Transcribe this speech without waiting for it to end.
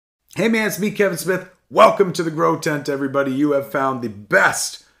Hey man, it's me, Kevin Smith. Welcome to the Grow Tent, everybody. You have found the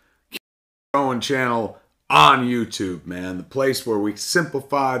best growing channel on YouTube, man. The place where we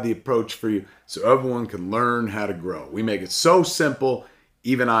simplify the approach for you so everyone can learn how to grow. We make it so simple,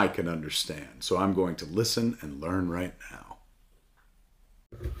 even I can understand. So I'm going to listen and learn right now.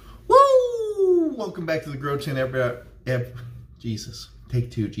 Woo! Welcome back to the Grow Tent, everybody. Jesus,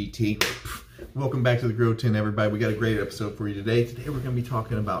 take two, GT. Welcome back to the Grow Tent, everybody. We got a great episode for you today. Today we're going to be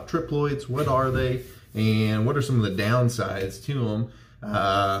talking about triploids. What are they, and what are some of the downsides to them?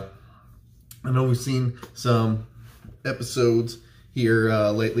 I know we've seen some episodes here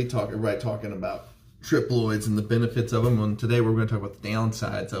lately, talking about triploids and the benefits of them. And today we're going to talk about the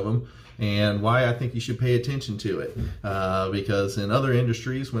downsides of them and why I think you should pay attention to it. Because in other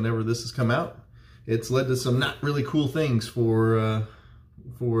industries, whenever this has come out, it's led to some not really cool things for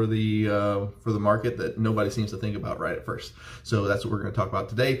the market that nobody seems to think about right at first. So that's what we're going to talk about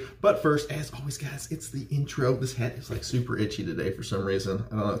today. But first, as always, guys, it's the intro. This hat is like super itchy today for some reason.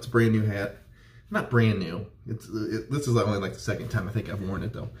 I don't know. It's a brand new hat. Not brand new. This is only like the second time I think I've worn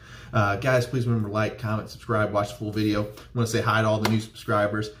it though. Guys, please remember to like, comment, subscribe, watch the full video. I want to say hi to all the new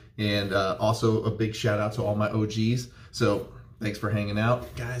subscribers, and also a big shout out to all my OGs. So thanks for hanging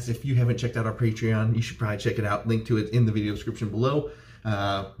out. Guys, if you haven't checked out our Patreon, you should probably check it out. Link to it in the video description below.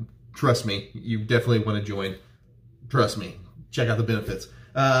 Trust me, you definitely want to join. Trust me. Check out the benefits.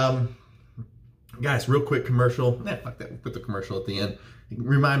 Guys, real quick commercial. Nah, fuck that. We'll put the commercial at the end.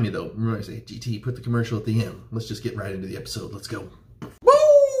 Remind me though. Remember to say, GT, put the commercial at the end. Let's just get right into the episode. Let's go.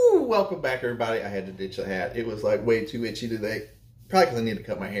 Woo! Welcome back, everybody. I had to ditch the hat. It was like way too itchy today. Probably because I need to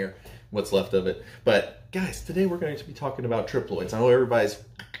cut my hair. What's left of it. But guys, today we're going to be talking about triploids. I know everybody's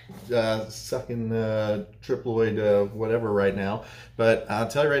sucking triploid whatever right now, but I'll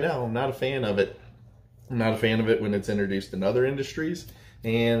tell you right now, I'm not a fan of it. I'm not a fan of it when it's introduced in other industries,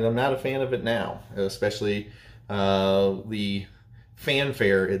 and I'm not a fan of it now, especially the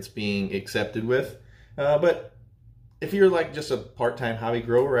fanfare it's being accepted with. But if you're like just a part-time hobby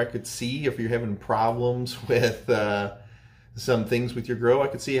grower, I could see if you're having problems with some things with your grow, I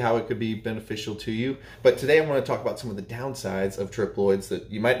could see how it could be beneficial to you. But today I want to talk about some of the downsides of triploids that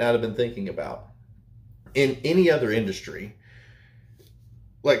you might not have been thinking about. In any other industry,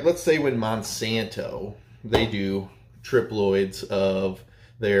 like let's say when Monsanto, they do triploids of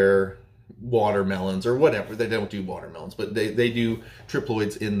their watermelons or whatever. They don't do watermelons, but they do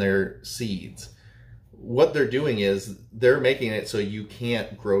triploids in their seeds. What they're doing is they're making it so you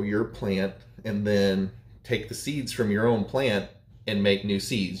can't grow your plant and then take the seeds from your own plant and make new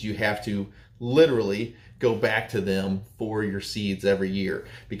seeds. You have to literally go back to them for your seeds every year,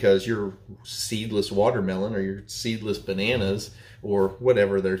 because your seedless watermelon or your seedless bananas or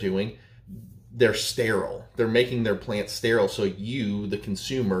whatever they're doing, they're sterile. They're making their plants sterile, so you, the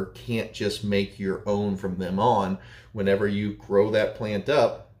consumer, can't just make your own from them on. Whenever you grow that plant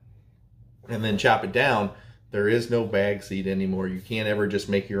up and then chop it down, there is no bag seed anymore. You can't ever just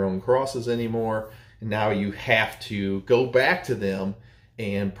make your own crosses anymore. Now you have to go back to them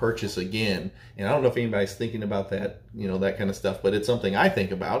and purchase again. And I don't know if anybody's thinking about that, you know, that kind of stuff, but it's something I think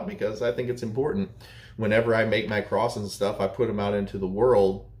about because I think it's important. Whenever I make my crosses and stuff, I put them out into the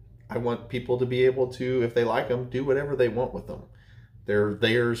world. I want people to be able to, if they like them, do whatever they want with them. They're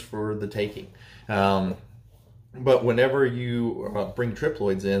theirs for the taking. But whenever you bring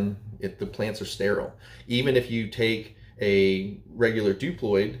triploids in, the plants are sterile. Even if you take a regular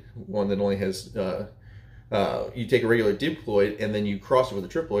diploid, one that only has, you take a regular diploid and then you cross it with a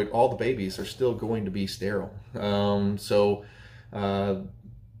triploid, all the babies are still going to be sterile.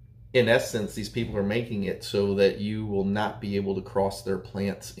 In essence, these people are making it so that you will not be able to cross their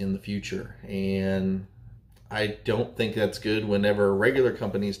plants in the future. And I don't think that's good whenever regular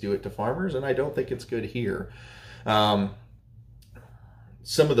companies do it to farmers, and I don't think it's good here. Some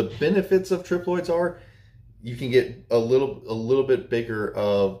of the benefits of triploids are you can get a little bit bigger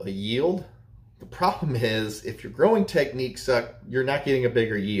of a yield. The problem is if your growing techniques suck, you're not getting a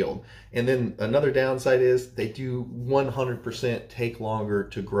bigger yield. And then another downside is they do 100% take longer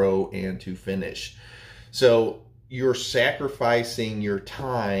to grow and to finish. So you're sacrificing your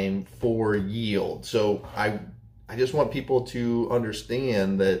time for yield. So I just want people to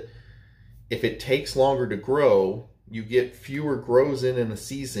understand that if it takes longer to grow, you get fewer grows in a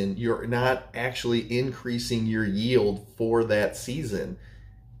season, you're not actually increasing your yield for that season.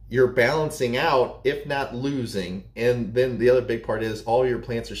 You're balancing out, if not losing. And then the other big part is all your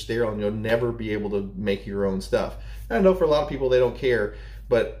plants are sterile and you'll never be able to make your own stuff. And I know for a lot of people, they don't care,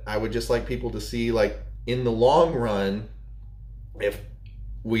 but I would just like people to see, like, in the long run, if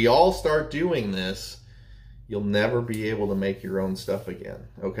we all start doing this, you'll never be able to make your own stuff again,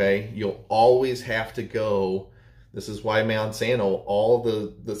 okay? You'll always have to go. This is why Monsanto, all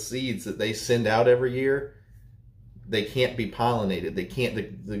the seeds that they send out every year, they can't be pollinated. They can't,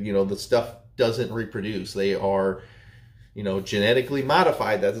 the stuff doesn't reproduce. They are, genetically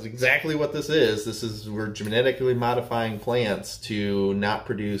modified. That's exactly what this is. We're genetically modifying plants to not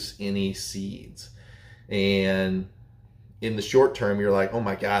produce any seeds. And in the short term, you're like, oh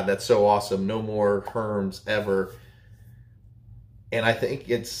my God, that's so awesome. No more herms ever. And I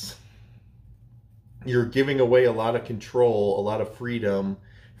think you're giving away a lot of control, a lot of freedom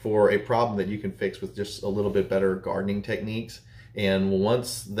for a problem that you can fix with just a little bit better gardening techniques. And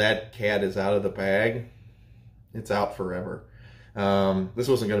once that cat is out of the bag, it's out forever. This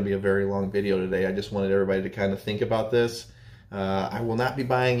wasn't going to be a very long video today. I just wanted everybody to kind of think about this. I will not be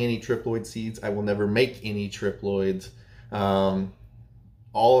buying any triploid seeds. I will never make any triploids. All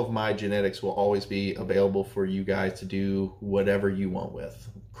of my genetics will always be available for you guys to do whatever you want with.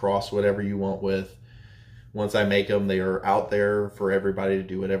 Cross whatever you want with. Once I make them, they are out there for everybody to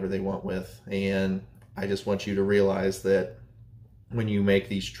do whatever they want with. And I just want you to realize that when you make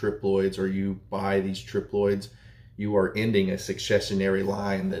these triploids or you buy these triploids, you are ending a successionary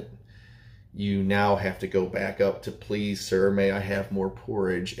line that you now have to go back up to, please, sir, may I have more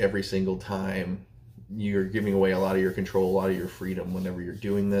porridge every single time. You're giving away a lot of your control, a lot of your freedom whenever you're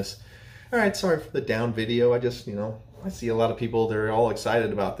doing this. All right, sorry for the down video. I just, I see a lot of people, they're all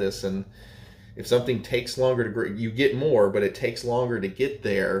excited about this. And if something takes longer to grow, you get more, but it takes longer to get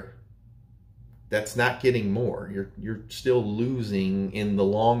there, that's not getting more. You're still losing in the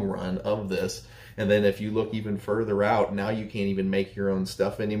long run of this. And then if you look even further out, now you can't even make your own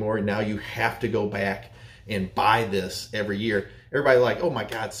stuff anymore. Now you have to go back and buy this every year. Everybody like, oh my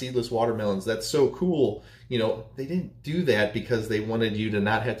God, seedless watermelons, that's so cool. They didn't do that because they wanted you to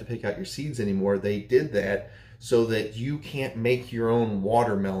not have to pick out your seeds anymore. They did that so that you can't make your own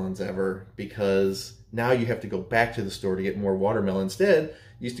watermelons ever, because now you have to go back to the store to get more watermelon. Instead,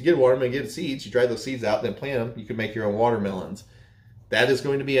 you used to get a watermelon, get seeds, you dry those seeds out, then plant them, you can make your own watermelons. That is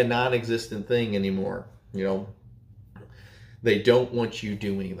going to be a non-existent thing anymore. They don't want you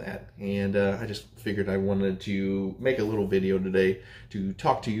doing that. And I just figured I wanted to make a little video today to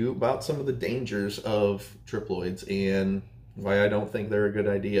talk to you about some of the dangers of triploids and why I don't think they're a good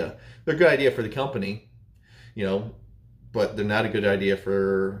idea. They're a good idea for the company, but they're not a good idea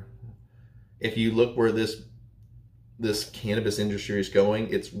for, if you look where this cannabis industry is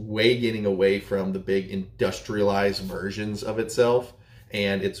going, it's way getting away from the big industrialized versions of itself.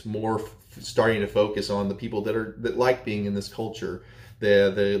 And it's more starting to focus on the people that like being in this culture,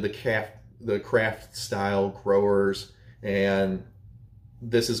 the craft style growers, and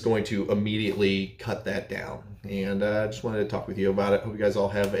this is going to immediately cut that down. And I just wanted to talk with you about it. Hope you guys all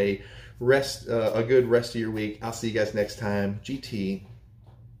have a good rest of your week. I'll see you guys next time. GT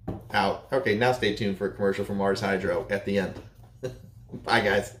out. Okay, now stay tuned for a commercial from Mars Hydro at the end. Bye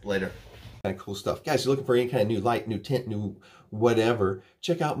guys, later. Kind of cool stuff. Guys, you're looking for any kind of new light, new tint, new whatever,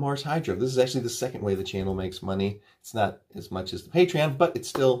 check out Mars Hydro. This is actually the second way the channel makes money. It's not as much as the Patreon, but it's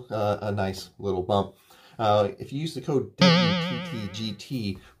still a nice little bump. If you use the code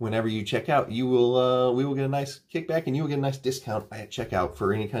WTTGT whenever you check out, we will get a nice kickback, and you will get a nice discount at checkout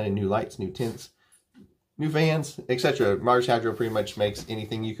for any kind of new lights, new tints, new fans, etc. Mars Hydro pretty much makes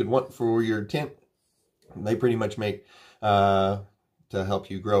anything you could want for your tint. They pretty much make to help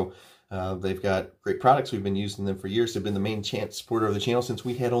you grow. They've got great products. We've been using them for years. They've been the main supporter of the channel since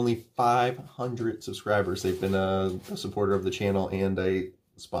we had only 500 subscribers. They've been a supporter of the channel and a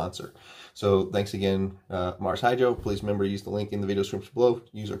sponsor. So thanks again, Mars Hydro. Please remember to use the link in the video description below.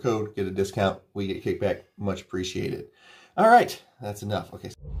 Use our code, get a discount. We get kickback. Much appreciated. All right, that's enough.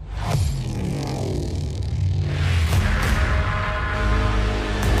 Okay.